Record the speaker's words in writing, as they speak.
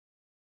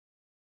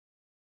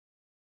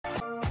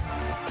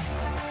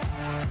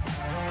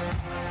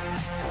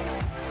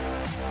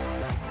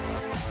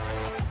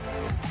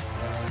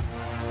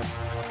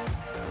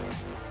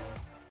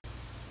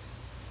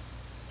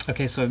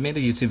Okay, so I've made a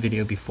YouTube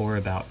video before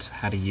about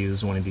how to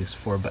use one of these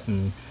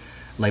 4-button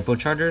Lipo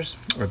chargers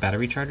or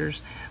battery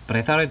chargers, but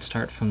I thought I'd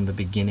start from the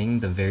beginning,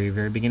 the very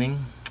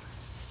beginning,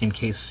 in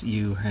case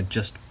you had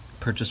just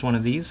purchased one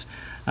of these.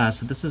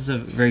 So this is a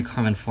very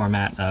common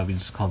format. We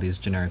just call these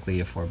generically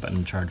a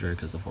 4-button charger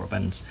because the 4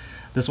 buttons.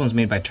 This one's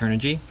made by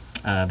Turnigy.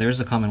 There's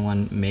a common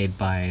one made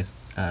by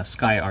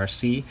Sky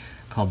RC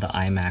called the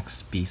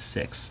IMAX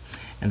B6.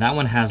 And that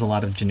one has a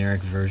lot of generic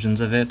versions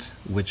of it,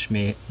 which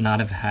may not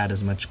have had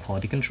as much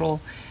quality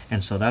control.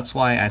 And so that's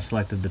why I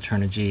selected the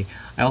Turnigy.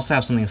 I also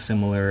have something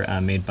similar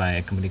made by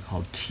a company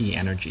called T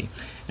Energy.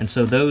 And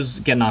so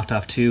those get knocked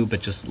off too,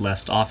 but just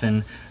less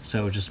often.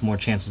 So just more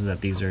chances that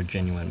these are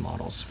genuine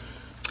models.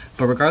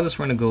 But regardless,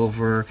 we're going to go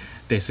over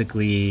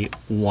basically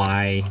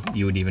why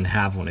you would even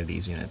have one of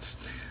these units.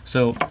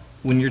 So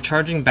when you're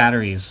charging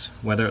batteries,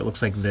 whether it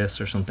looks like this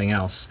or something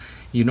else,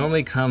 it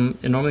normally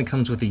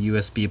comes with a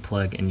USB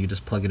plug, and you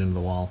just plug it into the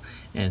wall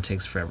and it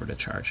takes forever to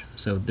charge.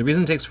 So the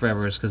reason it takes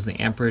forever is because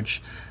the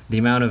amperage, the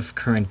amount of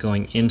current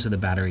going into the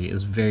battery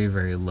is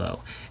very low.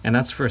 And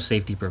that's for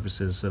safety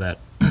purposes, so that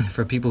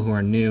for people who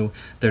are new,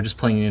 they're just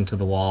plugging it into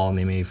the wall and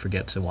they may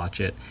forget to watch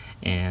it,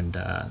 and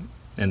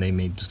they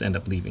may just end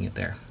up leaving it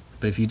there.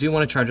 But if you do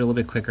want to charge a little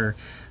bit quicker,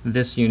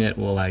 this unit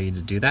will allow you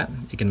to do that.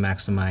 It can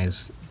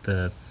maximize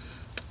the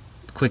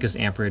quickest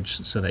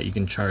amperage so that you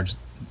can charge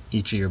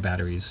each of your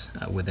batteries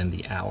within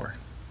the hour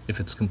if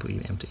it's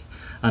completely empty.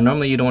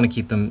 Normally you don't want to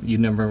keep them, you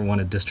never want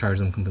to discharge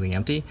them completely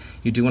empty.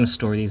 You do want to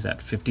store these at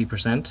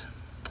 50%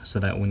 so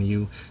that when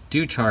you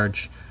do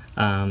charge,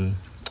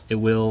 it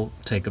will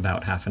take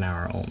about half an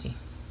hour only.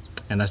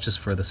 And that's just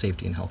for the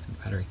safety and health of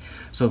the battery.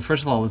 So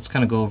first of all, let's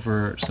kind of go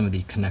over some of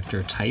the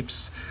connector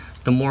types.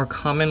 The more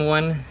common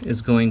one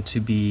is going to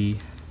be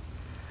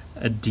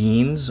a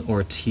Dean's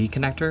or T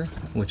connector,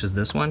 which is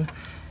this one.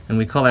 And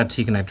we call that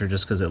T connector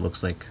just because it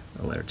looks like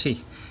a letter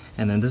T.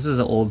 And then this is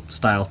an old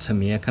style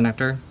Tamiya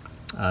connector.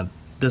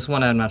 This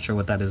one, I'm not sure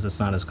what that is, it's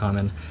not as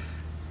common.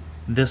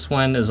 This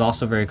one is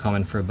also very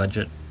common for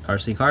budget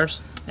RC cars,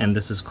 and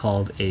this is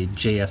called a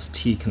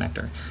JST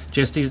connector.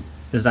 JST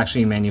is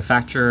actually a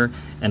manufacturer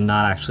and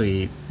not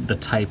actually the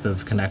type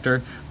of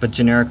connector, but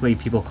generically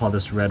people call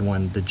this red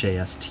one the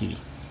JST.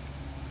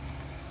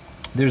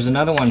 There's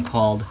another one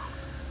called,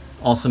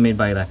 also made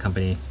by that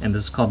company, and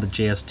this is called the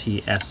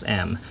JST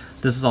SM.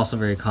 This is also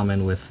very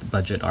common with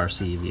budget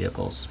RC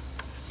vehicles.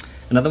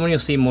 Another one you'll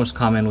see most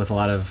common with a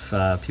lot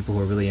of people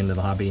who are really into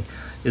the hobby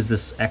is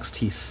this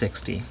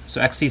XT60. So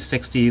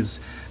XT60 is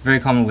very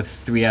common with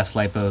 3S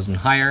lipos and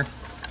higher,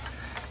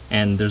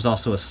 and there's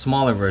also a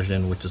smaller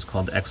version which is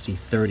called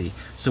XT30.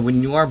 So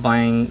when you are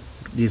buying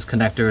these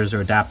connectors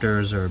or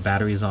adapters or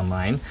batteries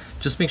online,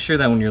 just make sure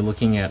that when you're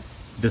looking at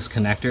this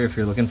connector, if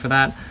you're looking for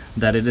that,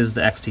 that it is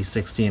the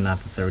XT60 and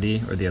not the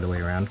 30, or the other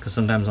way around, because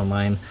sometimes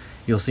online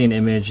you'll see an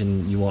image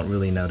and you won't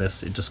really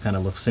notice. It just kind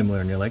of looks similar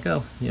and you're like,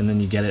 oh, and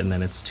then you get it and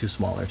then it's too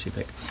small or too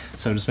big.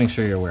 So just make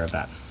sure you're aware of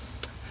that.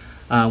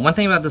 One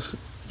thing about this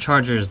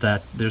charger is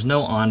that there's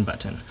no on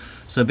button.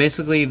 So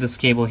basically this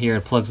cable here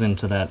plugs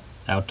into that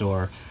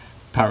outdoor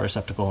power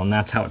receptacle, and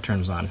that's how it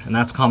turns on. And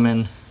that's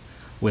common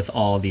with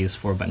all these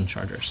 4-button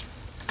chargers.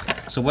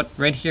 So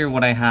right here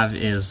what I have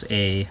is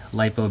a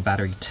Lipo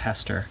battery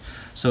tester.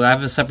 So I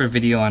have a separate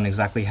video on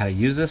exactly how to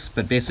use this,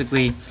 but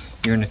basically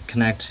you're going to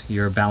connect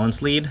your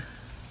balance lead,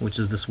 which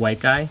is this white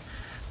guy,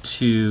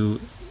 to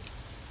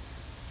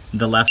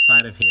the left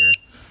side of here,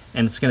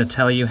 and it's going to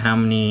tell you how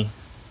many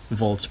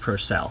volts per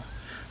cell.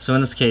 So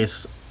in this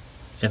case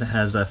it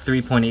has a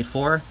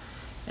 3.84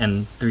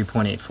 and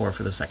 3.84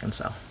 for the second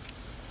cell.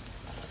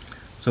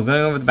 So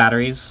going over the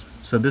batteries,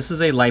 so this is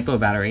a Lipo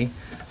battery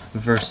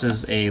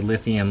versus a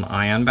lithium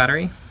ion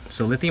battery.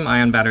 So lithium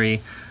ion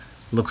battery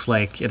looks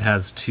like it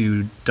has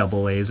 2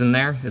 double A's in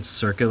there. It's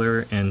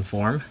circular in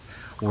form,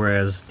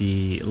 whereas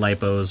the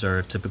Lipos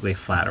are typically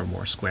flat or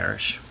more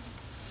squarish.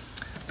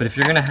 But if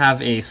you're going to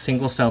have a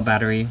single cell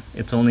battery,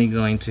 it's only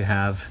going to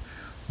have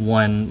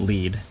one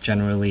lead,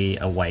 generally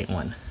a white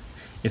one.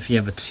 If you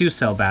have a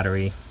 2-cell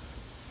battery,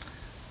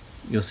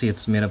 you'll see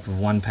it's made up of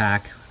 1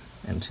 pack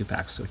and 2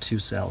 packs, so 2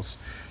 cells.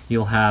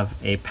 You'll have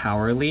a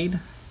power lead,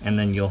 and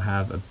then you'll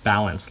have a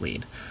balance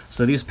lead.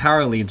 So these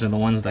power leads are the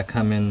ones that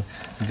come in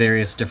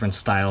various different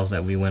styles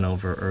that we went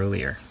over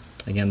earlier.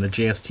 Again, the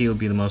JST will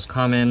be the most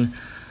common,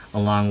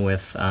 along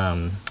with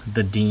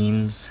the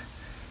Dean's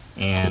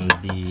and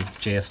the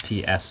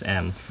JST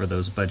SM for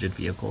those budget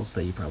vehicles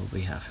that you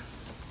probably have.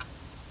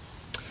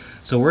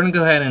 So we're going to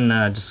go ahead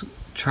and just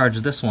charge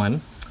this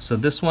one. So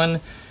this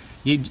one,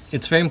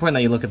 it's very important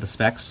that you look at the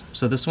specs.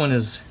 So this one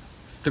is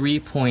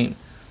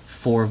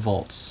 3.4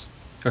 volts.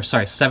 Or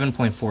sorry,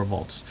 7.4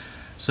 volts.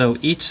 So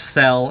each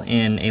cell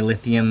in a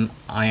lithium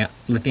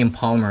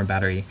polymer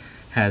battery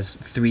has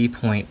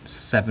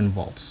 3.7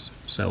 volts.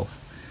 So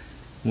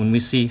when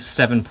we see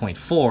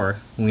 7.4,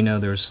 we know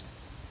there's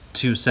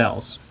 2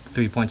 cells.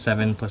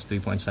 3.7 plus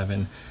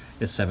 3.7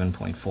 is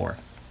 7.4.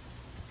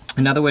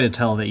 Another way to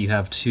tell that you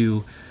have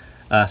 2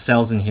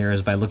 cells in here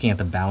is by looking at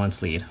the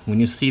balance lead. When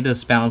you see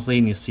this balance lead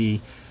and you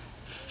see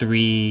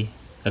 3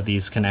 of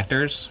these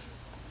connectors,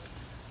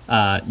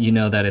 you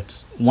know that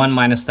it's 1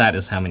 minus that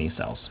is how many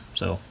cells.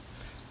 So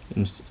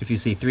if you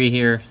see 3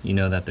 here, you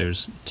know that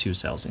there's 2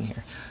 cells in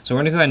here. So we're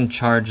going to go ahead and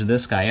charge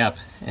this guy up,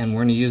 and we're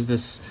going to use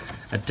this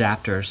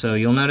adapter. So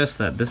you'll notice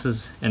that this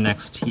is an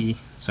XT,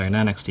 sorry,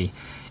 not an XT,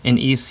 an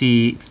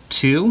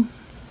EC2,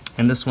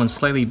 and this one's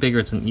slightly bigger,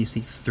 it's an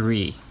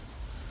EC3.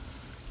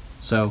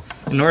 So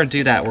in order to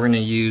do that, we're going to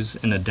use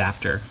an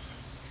adapter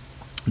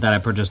that I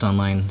purchased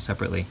online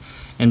separately.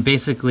 And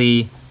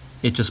basically,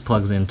 it just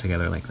plugs in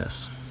together like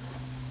this.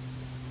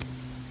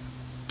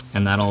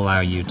 And that'll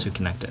allow you to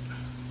connect it.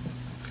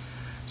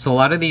 So a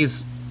lot of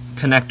these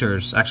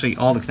connectors, actually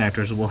all the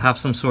connectors, will have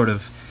some sort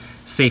of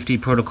safety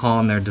protocol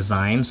in their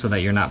design so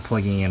that you're not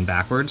plugging in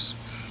backwards.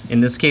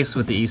 In this case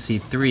with the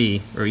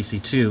EC3 or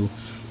EC2,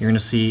 you're going to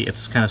see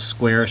it's kind of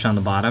squarish on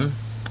the bottom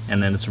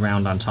and then it's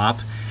round on top,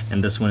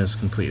 and this one is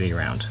completely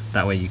round.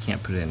 That way you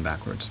can't put it in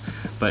backwards.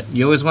 But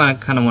you always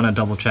want to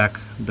double check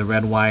the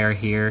red wire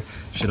here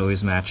should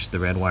always match the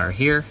red wire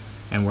here,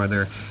 and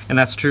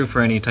that's true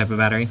for any type of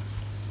battery.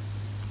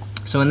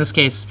 So in this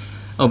case,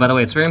 oh, by the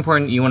way, it's very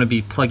important you want to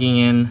be plugging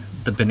in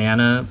the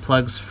banana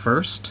plugs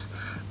first.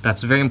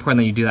 That's very important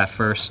that you do that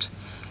first,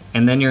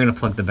 and then you're going to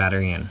plug the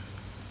battery in.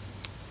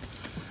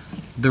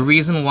 The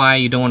reason why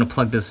you don't want to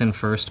plug this in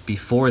first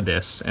before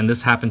this, and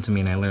this happened to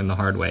me and I learned the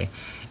hard way,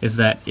 is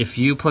that if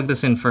you plug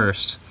this in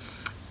first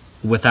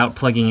without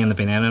plugging in the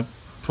banana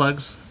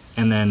plugs,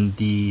 and then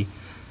the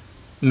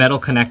metal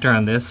connector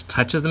on this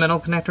touches the metal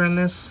connector on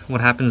this,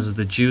 what happens is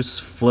the juice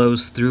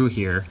flows through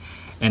here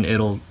and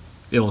it'll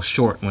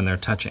short when they're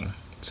touching.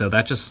 So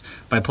that just,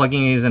 by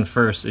plugging these in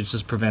first, it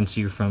just prevents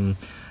you from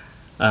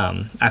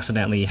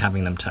accidentally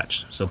having them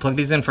touch. So plug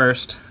these in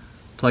first,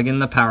 plug in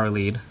the power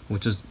lead,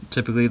 which is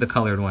typically the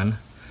colored one,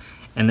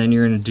 and then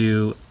you're going to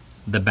do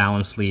the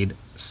balance lead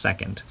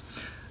second.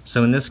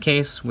 So in this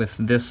case, with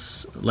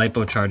this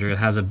Lipo charger, it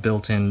has a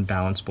built-in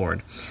balance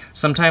board.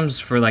 Sometimes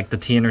for like the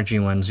T-Energy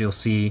ones, you'll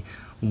see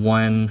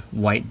one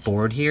white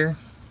board here,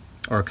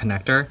 or a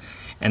connector,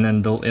 and then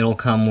it'll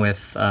come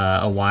with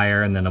a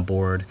wire and then a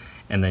board,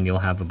 and then you'll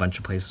have a bunch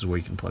of places where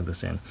you can plug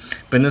this in.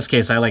 But in this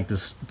case, I like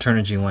this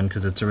T-Energy one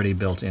because it's already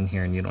built in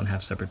here and you don't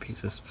have separate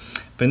pieces.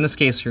 But in this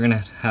case, you're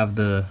going to have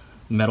the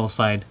metal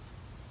side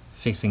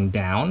facing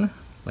down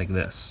like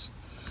this.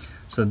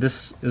 So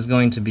this is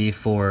going to be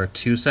for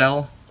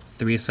 2-cell,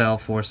 3-cell,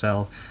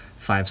 4-cell,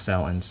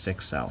 5-cell, and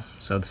 6-cell.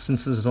 So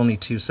since this is only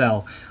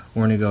 2-cell,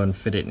 we're going to go and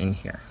fit it in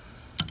here.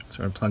 So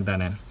we're going to plug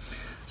that in.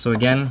 So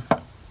again,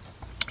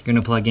 you're going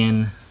to plug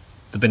in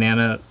the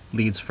banana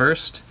leads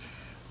first,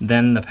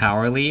 then the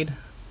power lead,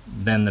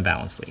 then the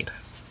balance lead.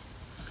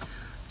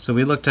 So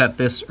we looked at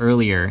this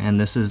earlier, and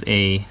this is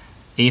a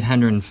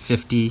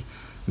 850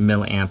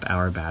 milliamp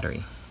hour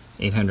battery.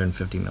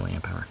 850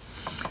 milliamp hour.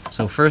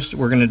 So first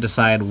we're going to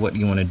decide what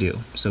you want to do.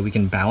 So we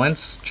can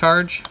balance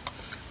charge,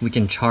 we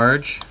can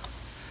charge,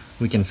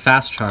 we can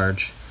fast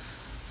charge,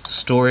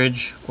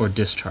 storage, or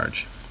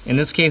discharge. In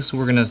this case,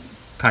 we're going to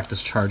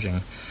practice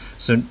charging.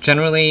 So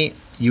generally,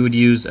 you would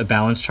use a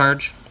balance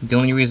charge. The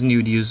only reason you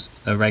would use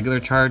a regular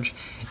charge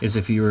is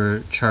if you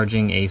were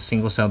charging a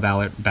single cell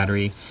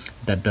battery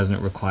that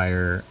doesn't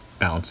require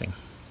balancing,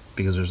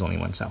 because there's only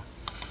one cell.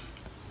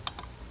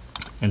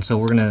 And so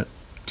we're going to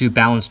do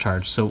balance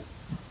charge. So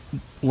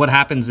what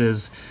happens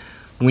is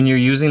when you're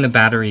using the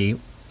battery,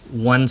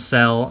 one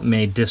cell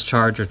may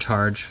discharge or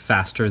charge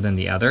faster than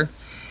the other,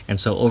 and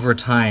so over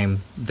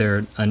time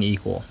they're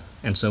unequal.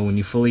 And so when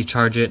you fully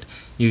charge it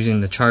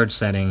using the charge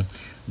setting,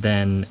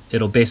 then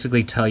it'll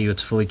basically tell you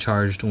it's fully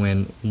charged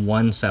when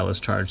one cell is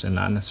charged and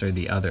not necessarily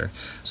the other.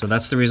 So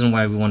that's the reason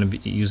why we want to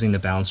be using the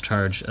balance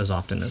charge as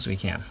often as we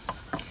can.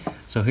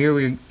 So here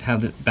we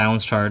have the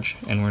balance charge,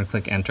 and we're going to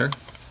click enter.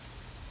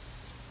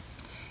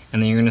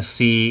 And then you're going to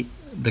see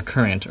the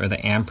current, or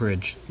the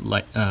amperage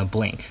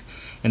blink.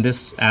 And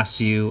this asks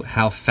you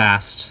how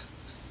fast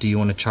do you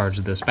want to charge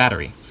this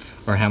battery,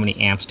 or how many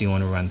amps do you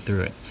want to run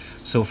through it.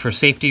 So for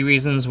safety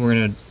reasons, we're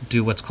going to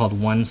do what's called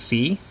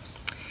 1C,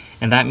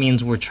 and that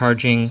means we're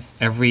charging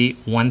every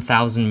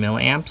 1,000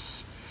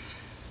 milliamps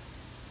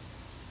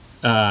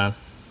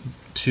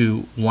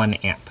to 1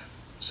 amp.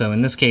 So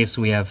in this case,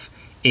 we have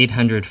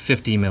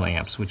 850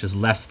 milliamps, which is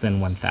less than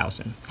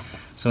 1,000.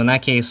 So in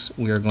that case,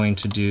 we are going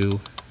to do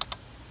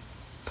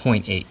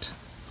 0.8.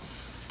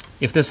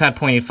 If this had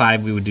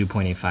 0.85, we would do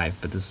 0.85,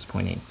 but this is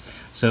 0.8.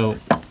 So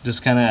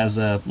just kind of as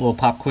a little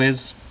pop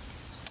quiz,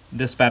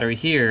 this battery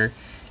here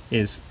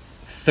is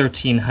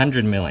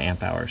 1,300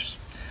 milliamp hours.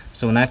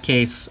 So in that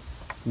case,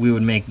 we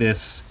would make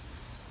this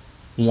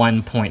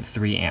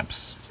 1.3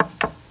 amps.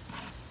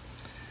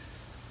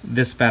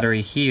 This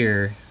battery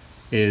here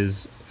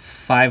is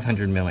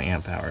 500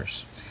 milliamp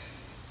hours.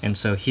 And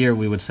so here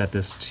we would set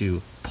this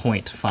to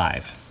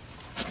 0.5.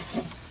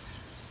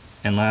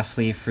 And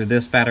lastly, for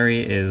this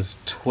battery is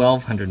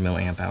 1,200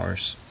 milliamp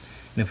hours.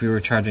 And if we were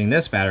charging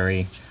this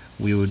battery,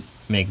 we would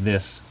make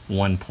this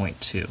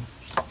 1.2.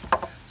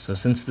 So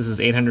since this is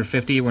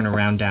 850, we're going to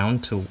round down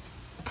to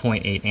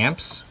 0.8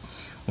 amps.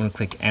 We're going to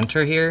click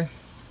enter here,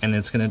 and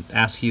it's going to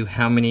ask you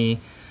how many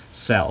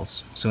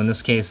cells. So in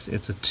this case,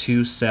 it's a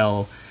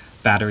 2-cell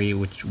battery,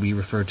 which we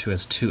refer to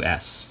as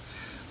 2S.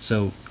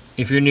 So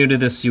if you're new to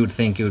this, you would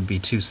think it would be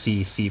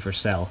 2C, C for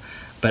cell,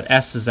 but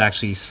S is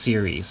actually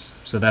series.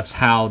 So that's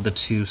how the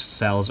two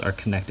cells are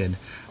connected,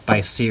 by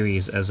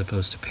series as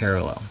opposed to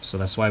parallel. So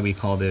that's why we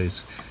call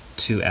those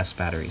 2S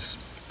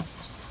batteries.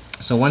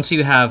 So once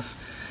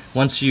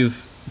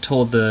you've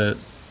told the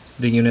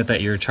unit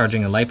that you're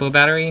charging a LiPo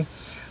battery,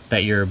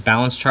 that you're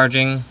balance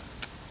charging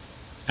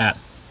at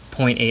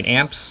 0.8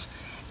 amps,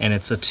 and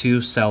it's a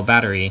 2-cell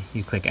battery,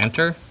 you click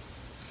enter,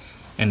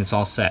 and it's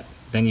all set.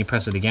 Then you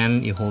press it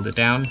again, you hold it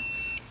down,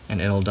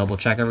 and it'll double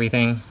check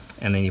everything,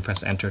 and then you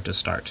press enter to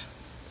start.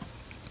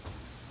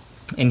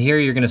 And here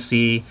you're going to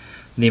see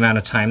the amount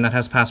of time that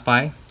has passed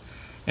by,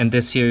 and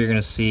this here you're going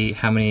to see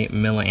how many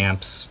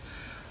milliamp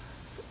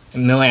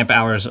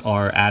hours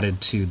are added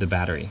to the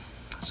battery.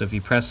 So if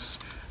you press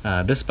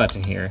this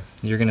button here,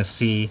 you're going to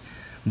see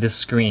this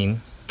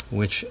screen,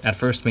 which at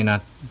first may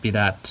not be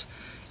that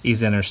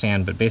easy to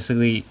understand, but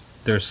basically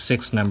there's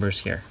 6 numbers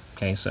here.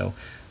 Okay, so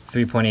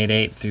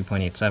 3.88,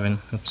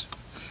 3.87, oops,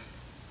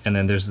 and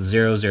then there's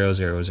 0, 0,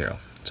 0, 0.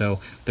 So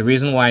the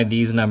reason why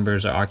these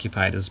numbers are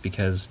occupied is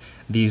because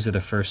these are the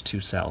first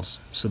 2 cells.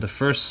 So the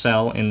first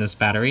cell in this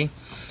battery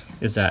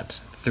is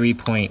at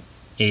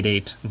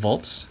 3.88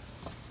 volts.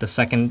 The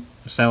second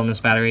cell in this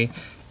battery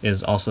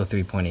is also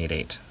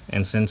 3.88.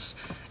 And since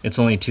it's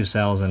only 2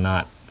 cells and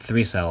not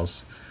 3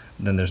 cells,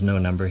 then there's no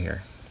number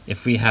here.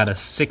 If we had a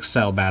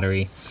 6-cell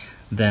battery,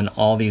 then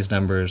all these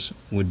numbers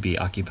would be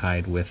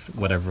occupied with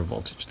whatever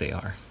voltage they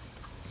are.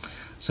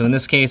 So in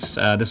this case,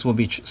 this will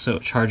be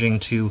charging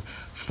to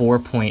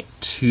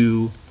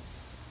 4.2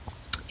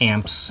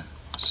 amps,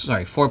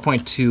 sorry,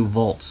 4.2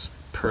 volts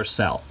per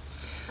cell.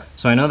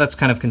 So I know that's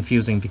kind of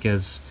confusing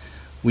because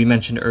we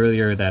mentioned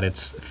earlier that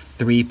it's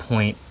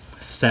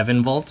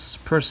 3.7 volts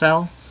per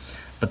cell,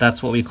 but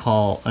that's what we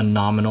call a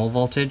nominal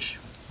voltage.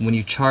 When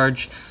you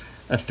charge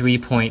a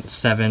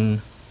 3.7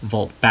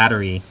 volt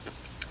battery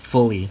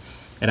fully,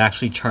 it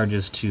actually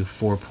charges to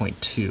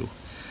 4.2.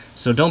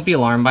 So don't be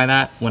alarmed by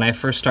that. When I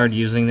first started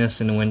using this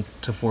and went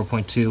to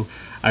 4.2,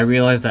 I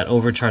realized that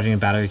overcharging a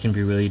battery can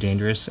be really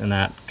dangerous, and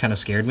that kind of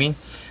scared me.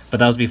 But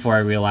that was before I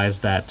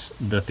realized that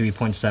the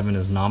 3.7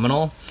 is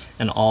nominal,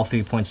 and all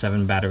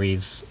 3.7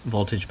 batteries,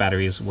 voltage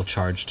batteries, will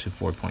charge to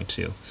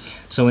 4.2.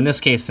 So in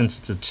this case, since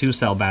it's a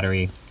 2-cell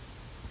battery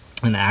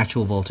and the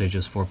actual voltage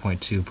is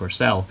 4.2 per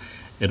cell,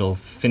 it'll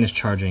finish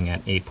charging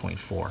at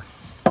 8.4.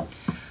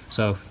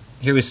 So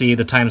here we see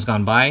the time's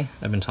gone by.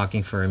 I've been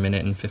talking for 1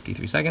 minute and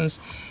 53 seconds,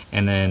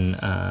 and then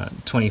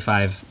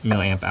 25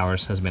 milliamp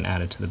hours has been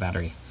added to the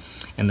battery.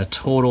 And the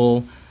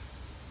total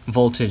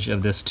voltage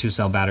of this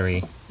 2-cell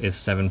battery is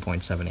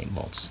 7.78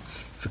 volts.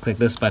 If we click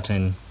this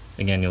button,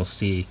 again, you'll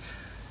see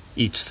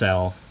each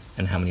cell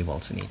and how many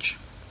volts in each.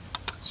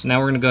 So now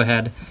we're going to go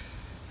ahead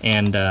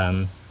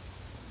and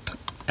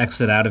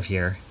exit out of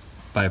here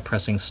by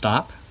pressing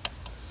stop,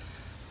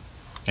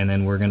 and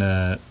then we're going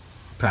to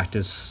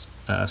practice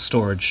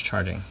storage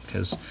charging,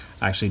 because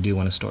I actually do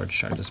want to storage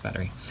charge this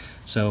battery.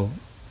 So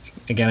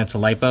again, it's a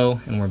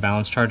LiPo and we're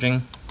balance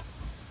charging.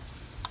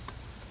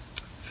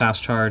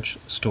 Fast charge,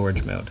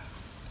 storage mode.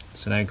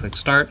 So now you click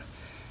start,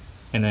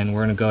 and then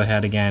we're going to go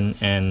ahead again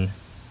and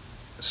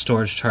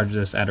storage charge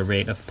this at a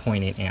rate of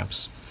 0.8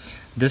 amps.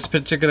 This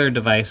particular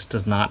device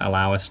does not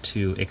allow us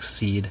to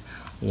exceed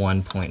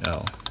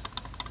 1.0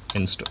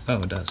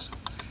 it does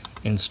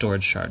in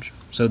storage charge.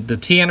 So the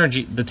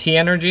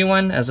T-Energy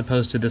one, as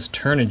opposed to this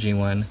Turnigy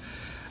one,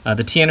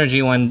 the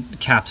T-Energy one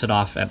caps it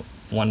off at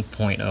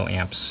 1.0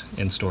 amps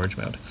in storage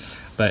mode.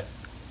 But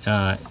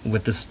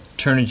with this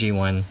Turnigy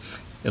one,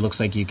 it looks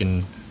like you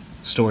can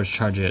storage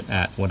charge it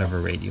at whatever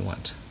rate you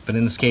want. But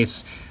in this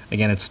case,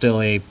 again, it's still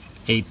a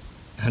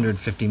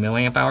 850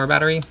 milliamp hour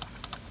battery,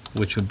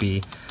 which would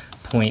be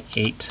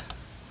 0.8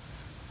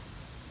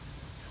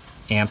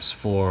 amps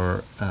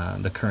for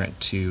the current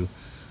to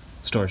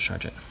storage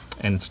charge it.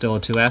 And it's still a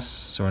 2S,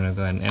 so we're going to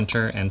go ahead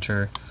and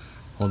enter,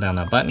 hold down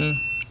that button,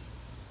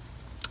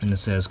 and it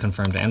says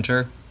confirm to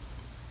enter.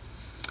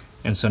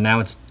 And so now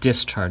it's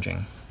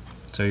discharging.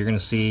 So you're going to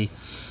see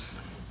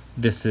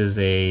this is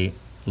a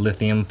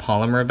lithium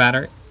polymer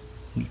battery,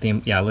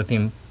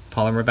 lithium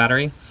polymer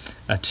battery,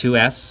 a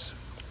 2S,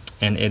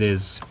 and it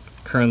is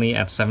currently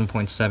at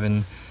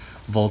 7.7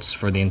 volts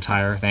for the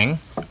entire thing.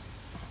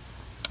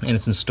 And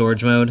it's in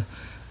storage mode,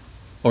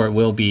 or it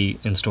will be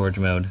in storage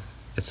mode.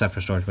 It's set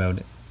for storage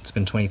mode. It's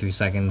been 23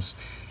 seconds,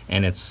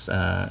 and it's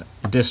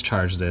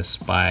discharged this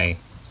by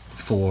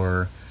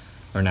 4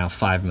 or now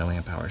 5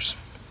 milliamp hours.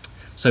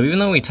 So even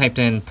though we typed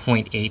in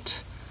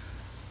 0.8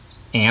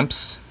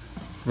 amps,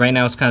 right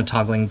now it's kind of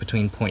toggling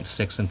between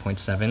 0.6 and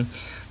 0.7.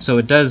 So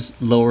it does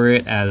lower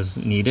it as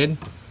needed,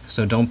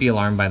 so don't be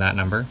alarmed by that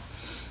number.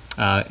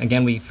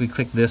 Again, if we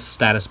click this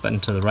status button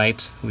to the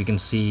right, we can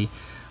see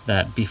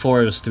that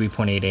before it was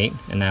 3.88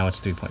 and now it's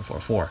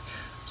 3.44.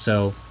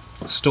 So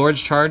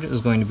storage charge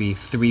is going to be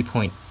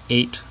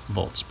 3.8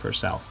 volts per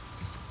cell.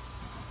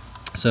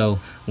 So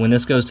when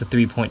this goes to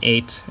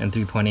 3.8 and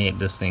 3.8,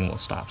 this thing will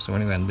stop. So we're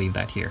going to go ahead and leave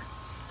that here.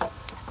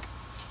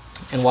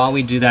 And while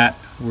we do that,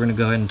 we're going to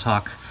go ahead and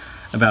talk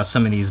about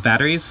some of these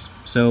batteries.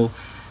 So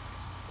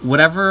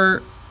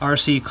whatever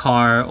RC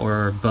car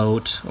or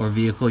boat or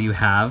vehicle you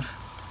have,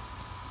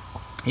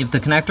 if the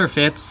connector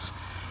fits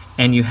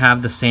and you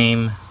have the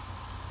same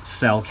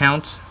cell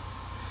count,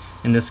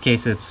 in this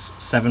case it's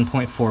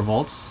 7.4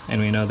 volts, and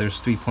we know there's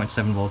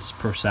 3.7 volts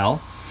per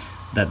cell,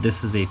 that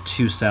this is a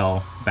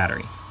 2-cell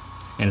battery.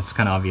 And it's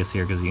kind of obvious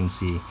here because you can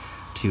see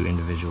 2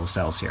 individual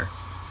cells here.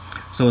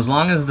 So as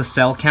long as the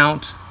cell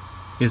count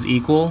is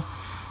equal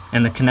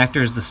and the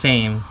connector is the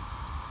same,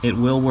 it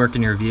will work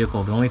in your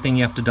vehicle. The only thing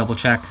you have to double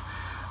check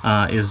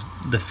is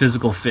the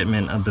physical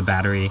fitment of the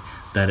battery,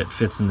 that it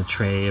fits in the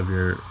tray of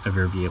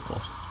your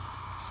vehicle.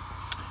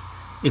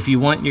 If you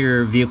want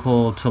your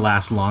vehicle to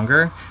last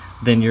longer,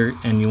 and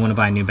you want to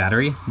buy a new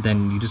battery,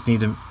 then you just need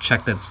to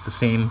check that it's the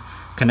same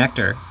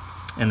connector,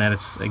 and that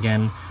it's,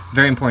 again,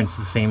 very important, it's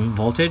the same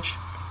voltage,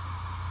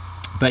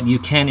 but you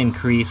can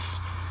increase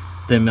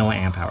the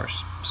milliamp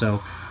hours.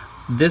 So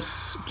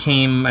this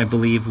came, I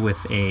believe,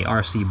 with a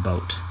RC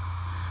boat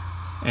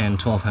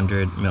and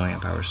 1200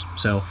 milliamp hours.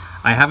 So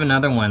I have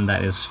another one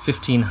that is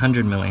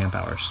 1500 milliamp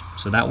hours.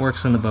 So that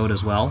works in the boat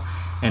as well,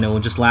 and it will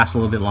just last a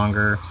little bit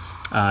longer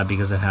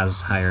because it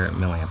has higher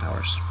milliamp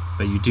hours.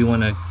 But you do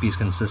want to be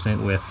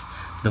consistent with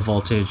the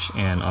voltage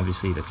and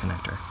obviously the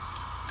connector.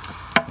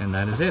 And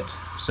that is it.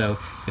 So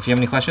if you have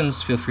any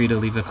questions, feel free to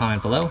leave a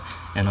comment below,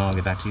 and I'll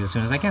get back to you as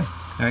soon as I can.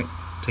 All right,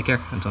 take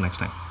care. Until next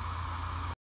time.